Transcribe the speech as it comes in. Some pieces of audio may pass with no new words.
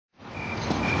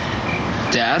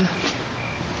Dad?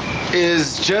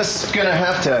 Is just gonna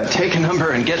have to take a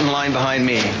number and get in line behind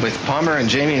me with Palmer and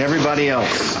Jamie and everybody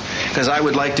else. Because I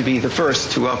would like to be the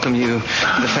first to welcome you to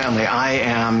the family. I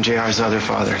am JR's other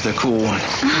father, the cool one.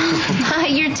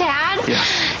 Your dad? Yeah.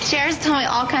 JR's told me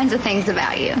all kinds of things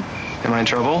about you. Am I in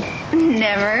trouble?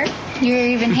 Never. You're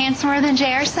even handsomer than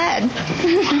JR said.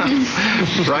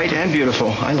 Bright and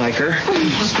beautiful. I like her.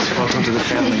 Welcome to the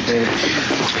family, babe.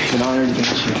 It's an honor to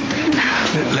meet you.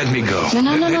 Let me go.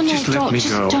 No, Just let me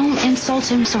go. Don't insult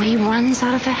him so he runs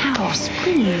out of the house,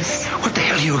 please. What the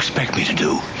hell do you expect me to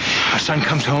do? Our son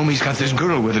comes home, he's got this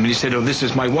girl with him, and he said, oh, this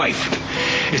is my wife.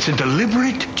 It's a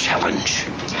deliberate challenge.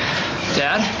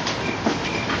 Dad?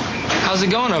 How's it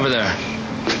going over there?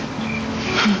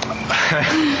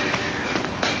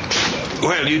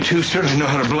 Well, you two certainly know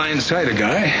how to blindside a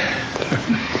guy.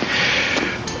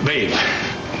 Babe,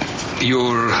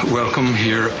 you're welcome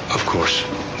here, of course.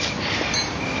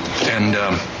 And,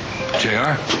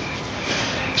 JR,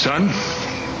 son,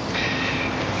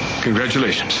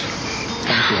 congratulations.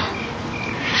 Thank you.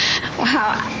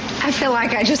 Wow, I feel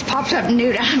like I just popped up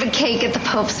nude out of a cake at the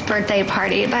Pope's birthday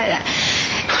party, but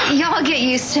y'all get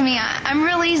used to me. I'm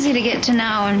real easy to get to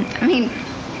know, and I mean,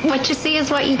 what you see is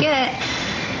what you get.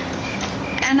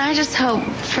 And I just hope,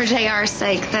 for JR's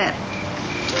sake, that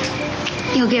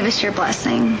you'll give us your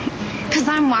blessing. Because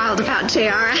I'm wild about JR.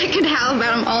 I could howl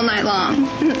about him all night long.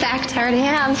 In fact, I already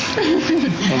have.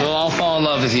 Well, they'll all fall in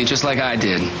love with you, just like I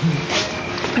did.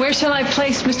 Where shall I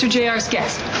place Mr. JR's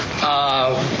guest?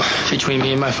 Between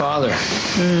me and my father.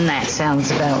 That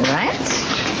sounds about right.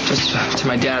 Just to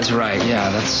my dad's right. Yeah,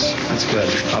 that's good.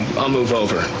 I'll move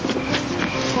over.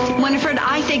 Winifred,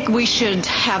 I think we should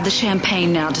have the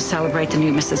champagne now to celebrate the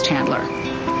new Mrs. Chandler.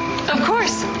 Of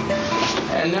course.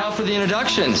 And now for the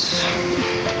introductions.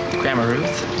 Grandma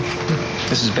Ruth.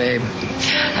 This is Babe.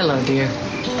 Hello, dear.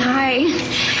 Hi.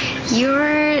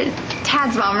 You're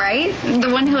Tad's mom, right? The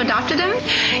one who adopted him?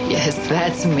 Yes,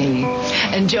 that's me.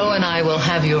 And Joe and I will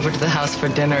have you over to the house for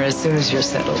dinner as soon as you're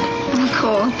settled. Oh,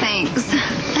 cool. Thanks.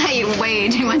 I eat way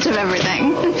too much of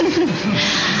everything.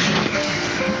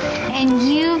 And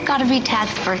you got to be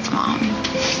Tad's birth mom.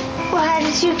 Well, how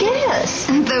did you guess?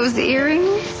 Those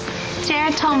earrings?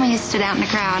 Jared told me you stood out in the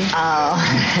crowd. Oh.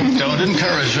 Don't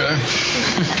encourage her.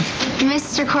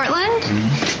 Mr. Cortlandt?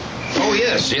 Mm-hmm. Oh,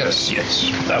 yes.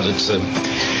 Well,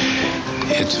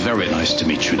 it's very nice to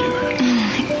meet you, dear.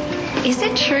 Is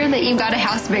it true that you got a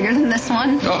house bigger than this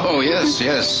one? Oh, yes.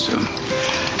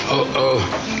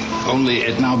 Only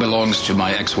it now belongs to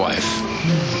my ex-wife.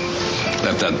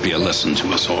 Let that be a lesson to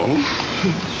us all.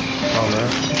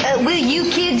 Will you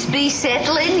kids be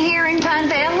settling here in Pine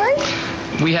Valley?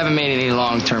 We haven't made any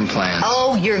long-term plans.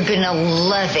 Oh, you're gonna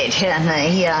love it,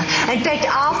 honey. In fact,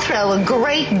 I'll throw a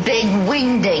great big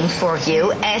wingding for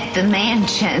you at the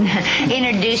mansion.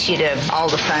 Introduce you to all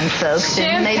the fun folks.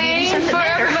 And maybe something for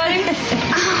better. everybody.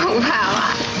 Oh,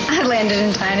 wow. I landed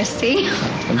in Dynasty.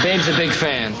 And Babe's a big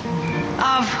fan.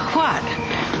 Of what?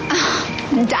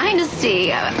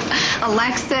 Dynasty.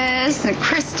 Alexis,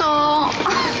 Crystal.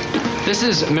 This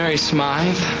is Mary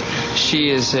Smythe. She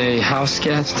is a house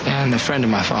guest and a friend of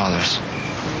my father's.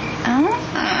 Oh,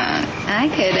 I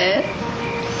get it.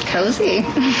 Cozy.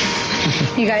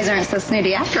 You guys aren't so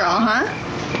snooty after all, huh?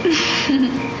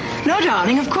 No,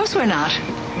 darling, of course we're not.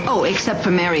 Oh, except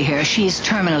for Mary here. She's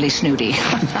terminally snooty.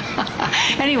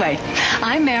 Anyway,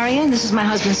 I'm Marian. This is my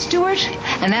husband, Stuart.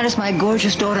 And that is my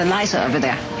gorgeous daughter, Liza, over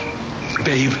there.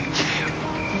 Babe,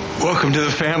 welcome to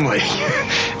the family.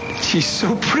 She's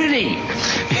so pretty.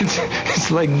 It's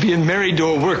like being married to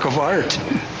a work of art.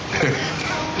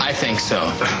 I think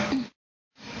so.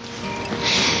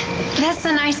 That's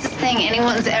the nicest thing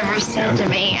anyone's ever said to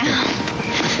me.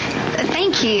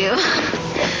 Thank you.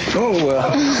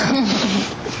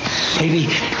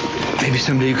 Maybe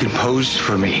someday you could pose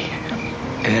for me,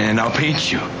 and I'll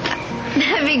paint you.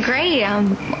 That'd be great.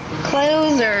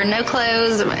 Clothes or no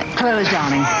clothes? Clothes,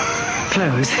 darling.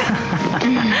 Clothes.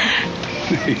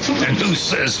 And who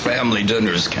says family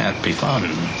dinners can't be fun?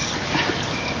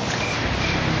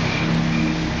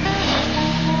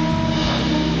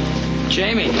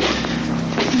 Jamie.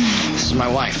 This is my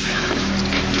wife.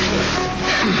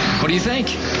 What do you think?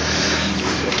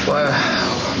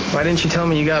 Why didn't you tell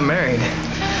me you got married?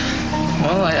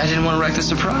 Well, I didn't want to wreck the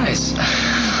surprise.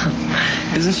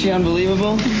 Isn't she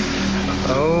unbelievable?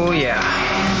 Oh, yeah.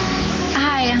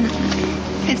 Hi.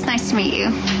 It's nice to meet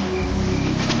you.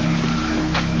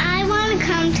 I want to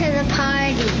come to the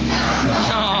party.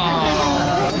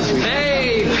 Oh.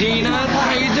 Hey, Peanut.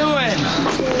 How you doing?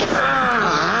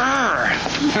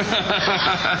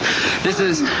 This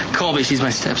is Colby. She's my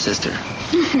stepsister.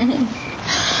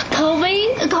 Colby,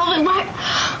 why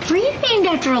were you named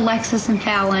after Alexis and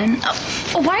Fallon?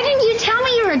 Why didn't you tell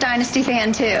me you were a Dynasty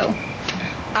fan too?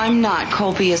 I'm not.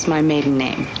 Colby is my maiden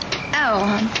name. Oh,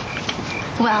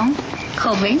 well,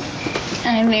 Colby,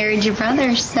 I married your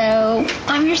brother, so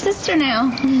I'm your sister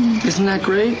now. Isn't that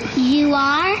great? You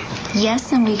are?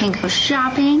 Yes, and we can go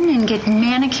shopping and get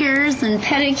manicures and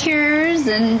pedicures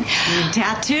and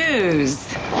Tattoos.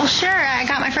 Well, sure, I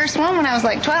got my first one when I was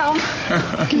like 12.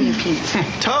 Give me a piece.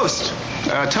 Toast.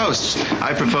 Toast.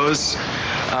 I propose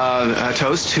a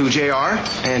toast to JR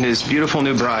and his beautiful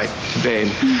new bride, Babe.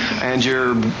 And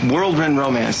your whirlwind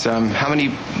romance. How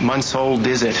many months old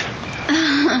is it?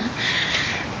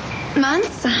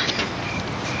 Months?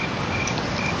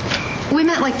 We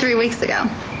met like 3 weeks ago.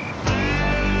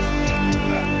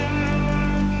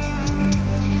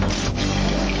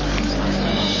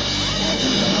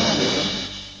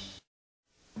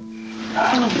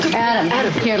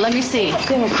 Adam, here, let me see.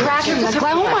 Crackers.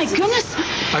 Oh, my goodness.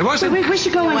 I wasn't. We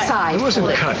should go inside. I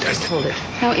wasn't cut. Hold it.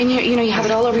 Now, in here, you have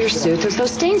it all over your suit.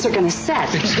 Those stains are going to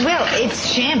set. Well, it's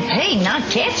champagne, not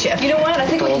ketchup. You know what? I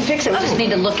think we can fix it. We just need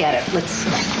to look at it. Let's.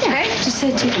 Okay. Just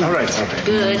say take it. All right. Okay.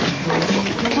 Good.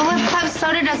 Well, if club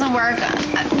soda doesn't work,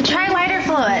 try lighter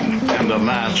fluid. And a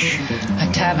match. A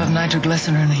tab of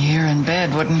nitroglycerin here in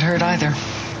bed wouldn't hurt either.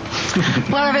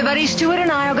 Well, everybody, Stuart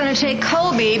and I are going to take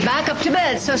Colby back up to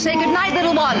bed. So say good night,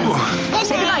 little one.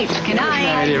 Say good night. Good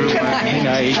night. Good night, everyone. Good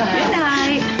night.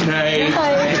 Good night. Good night.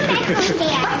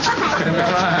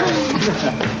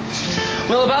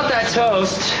 Well, about that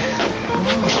toast,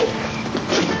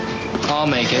 I'll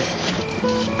make it.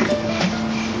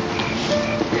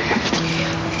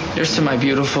 Here's to my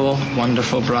beautiful,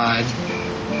 wonderful bride.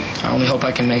 I only hope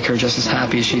I can make her just as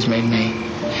happy as she's made me.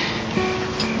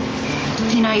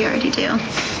 You know you already do.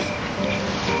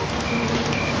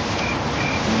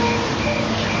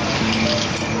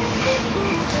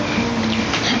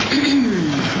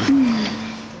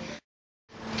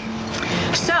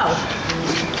 So,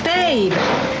 Babe,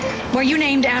 were you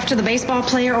named after the baseball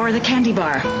player or the candy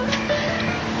bar?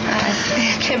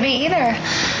 It could be either.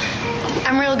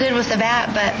 I'm real good with the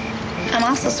bat, but I'm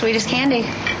also sweet as candy.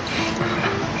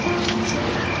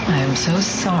 I am so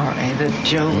sorry that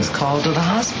Joe was called to the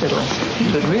hospital.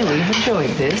 He would really have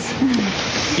enjoyed this.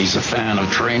 He's a fan of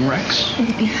train wrecks.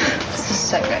 This is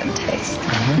so good in taste.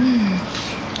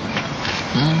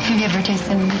 Have you ever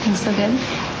tasted anything so good?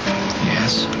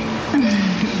 Yes.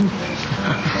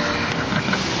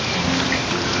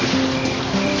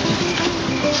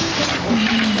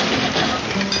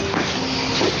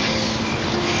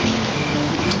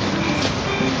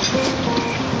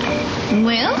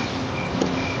 Well,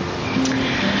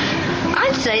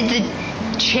 I'd say the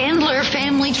Chandler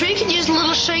family tree could use a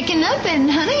little shaking up, and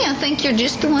honey, I think you're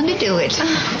just the one to do it.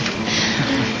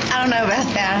 I don't know about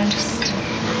that.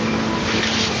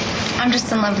 I'm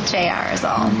just in love with JR is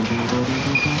all.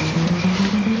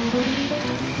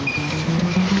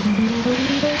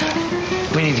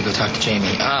 We need to go talk to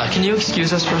Jamie. Can you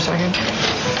excuse us for a second?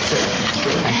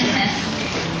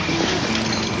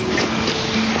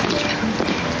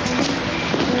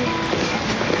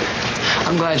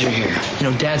 I'm glad you're here. You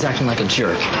know, Dad's acting like a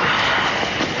jerk.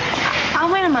 I'll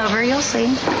win him over. You'll see.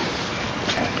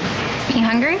 You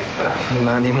hungry?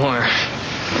 Not anymore.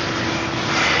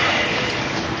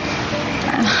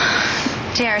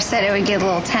 JR said it would get a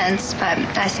little tense, but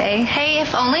I say, hey,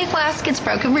 if only a glass gets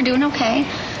broken, we're doing okay.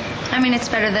 I mean, it's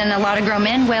better than a lot of grown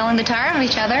men wailing the tar of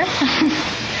each other.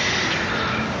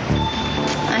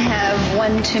 I have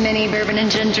one too many bourbon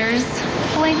and gingers.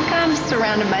 Like I'm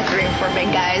surrounded by 3 or 4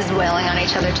 big guys wailing on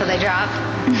each other till they drop.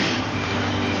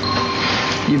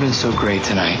 You've been so great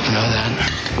tonight. You know that?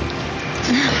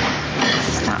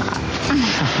 Stop.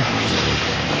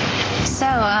 So,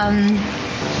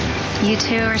 you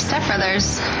two are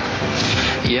stepbrothers.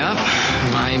 Yep.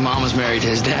 My mom was married to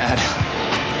his dad.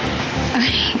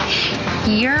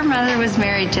 Your mother was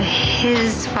married to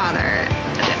his father.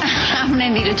 I'm going to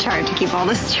need a chart to keep all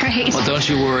this straight. Well, don't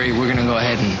you worry. We're going to go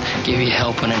ahead and give you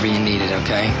help whenever you need it,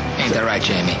 okay? Ain't that right,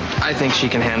 Jamie? I think she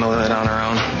can handle it on her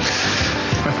own.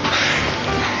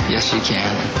 Yes, she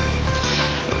can.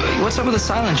 What's up with the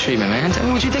silent treatment, man? Tell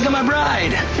me what you think of my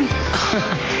bride.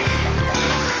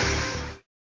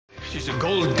 She's a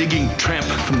gold-digging tramp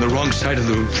from the wrong side of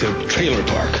the trailer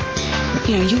park.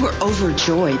 You know, you were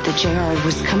overjoyed that JR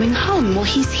was coming home. Well,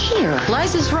 he's here.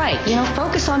 Liza's right.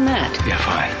 Focus on that. Yeah,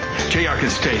 fine. JR can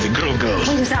stay. The girl goes.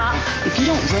 Please stop. If you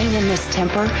don't rein in this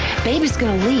temper, Babe is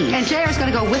going to leave. And JR's going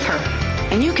to go with her.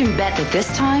 And you can bet that this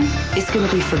time, it's going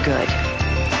to be for good.